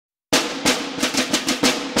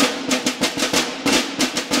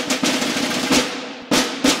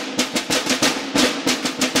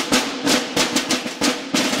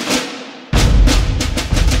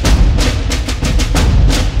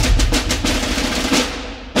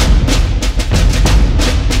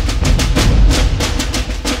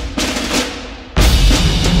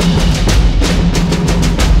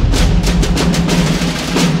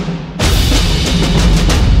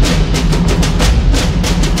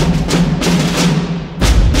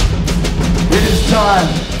time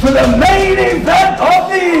for the main event of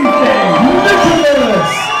the evening.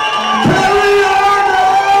 Nicholas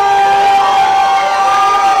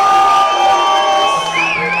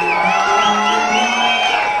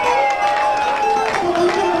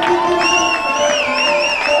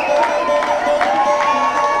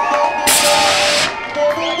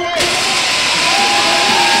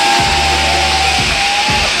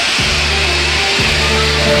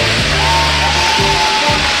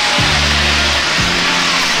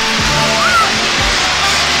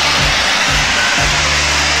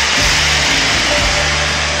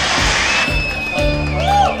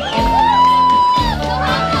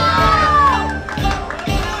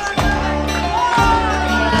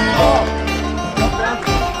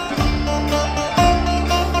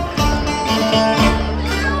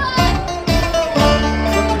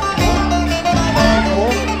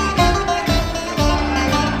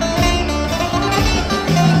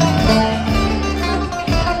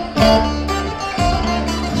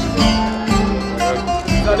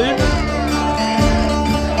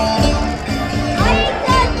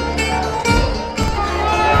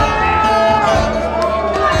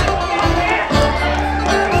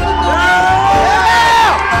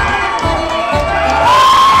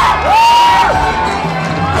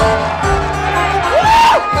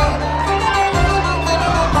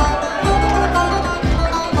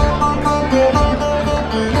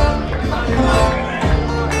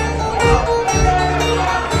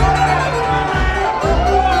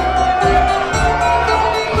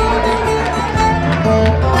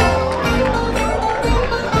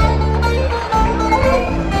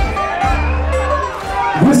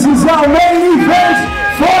This is our main event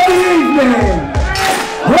for the evening.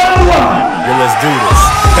 Round one. Yeah, let's do this.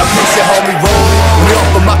 Got picture homie rolling. We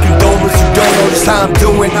offer my condolences. You don't know just how I'm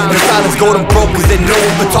doing. And the silence go them broke cause they know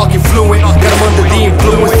him but talking fluent. Got them under the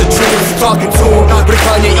influence. The truth is talking to him. But it's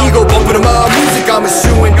on your ego bumping them out. Music I'm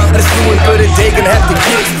eschewing. I just doing for the day. Gonna have to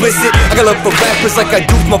get explicit. I got love for rappers like I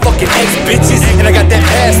do for my fucking ex-bitches. And I got that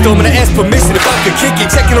ass though. I'm gonna ask permission if I could kick it.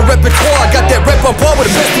 Checking the repertoire. I got that rep on par with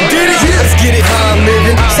the best who did it. Let's get it how I'm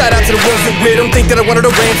living. Shout out to the ones that with them. Think that I wanted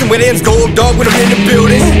a ransom when it ends gold dog when I'm in the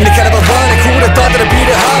building. And it kind of ironic. Who would've thought that I'd be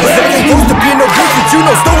the hottest? Everything supposed to be no good, but you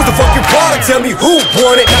know Snow was the fucking product. Tell me who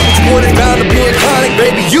won it? Not what you want is bound to be iconic.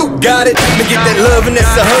 Baby, you got it. Let me get that love and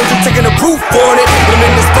that's 100. Checking the proof on it. When I'm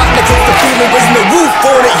in the spot, I catch the feeling, raising the roof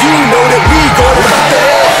on it. You know that we gon' rock that.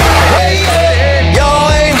 Hey, y'all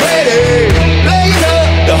ain't ready. Blaze up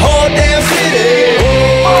the whole damn city.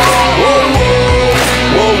 Whoa, whoa, whoa,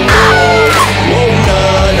 whoa, whoa,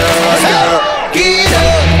 nah, nah, nah. Get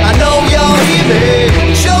up, I know y'all hear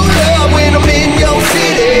me. Show love when I'm in your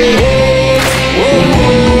city. Whoa,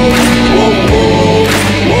 whoa, whoa, whoa,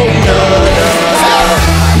 whoa, nah, nah,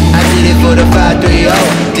 nah. I did it for the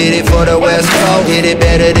 530, did it for the West Coast, did it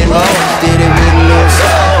better than most, did it with a little soul,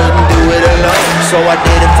 couldn't do it alone, so I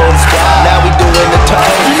did it for the squad, now we doing the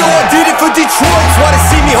toes. You know I did it for Detroit, that's why they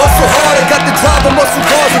see me hustle hard, I got the drive, the muscle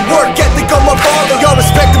cars, and work ethic on my father. Y'all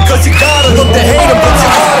respect him cause you gotta, love to hate him, but you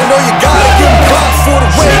oughta know you gotta give him props for the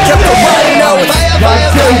way he kept on riding. Now it's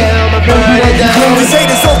these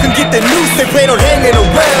haters all can get the noose, they plan on hanging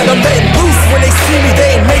around. I'm letting loose, when they see me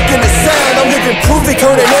they ain't making a sound. I'm living proof, they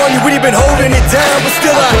turning on you, really been holding it down. But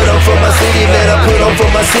still I put on for my city, man, I put on for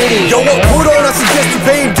my city. Yo, what put on, I suggest you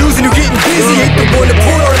paying dues and you getting busy. Ain't the one to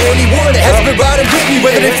put on anyone that hasn't been riding with me.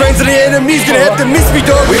 Whether they friends or they enemies, gonna have to miss me,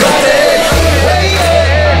 dog. We like that.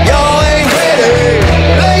 Y'all ain't ready.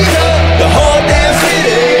 Blaze up the whole damn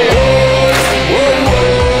city.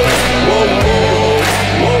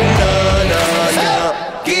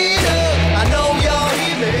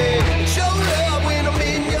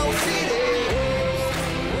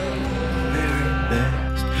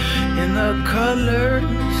 The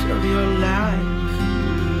colors of your life.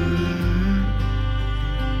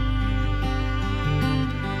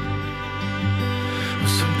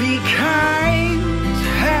 So be kind,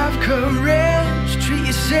 have courage, treat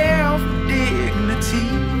yourself with dignity.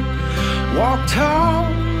 Walk tall,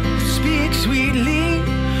 speak sweetly,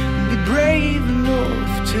 be brave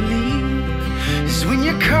enough to leave. It's when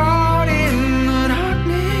you're caught in the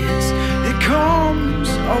darkness that comes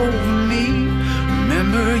over me.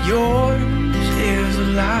 Remember, yours is a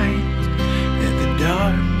light that the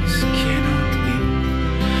darkness cannot be.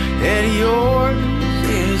 That yours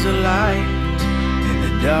is a light that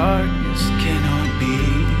the darkness cannot be.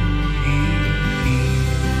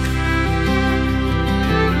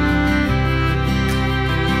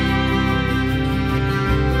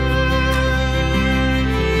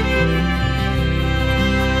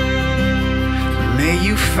 May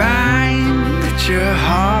you find that your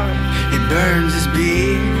heart, it burns as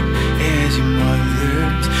big as your mind.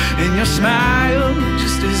 others, and your smile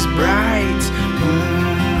just as bright.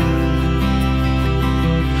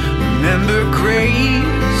 Remember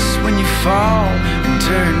grace when you fall and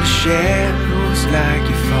turn to shadows like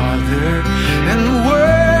your father, and the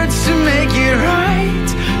words to make it right,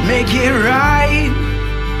 make it right.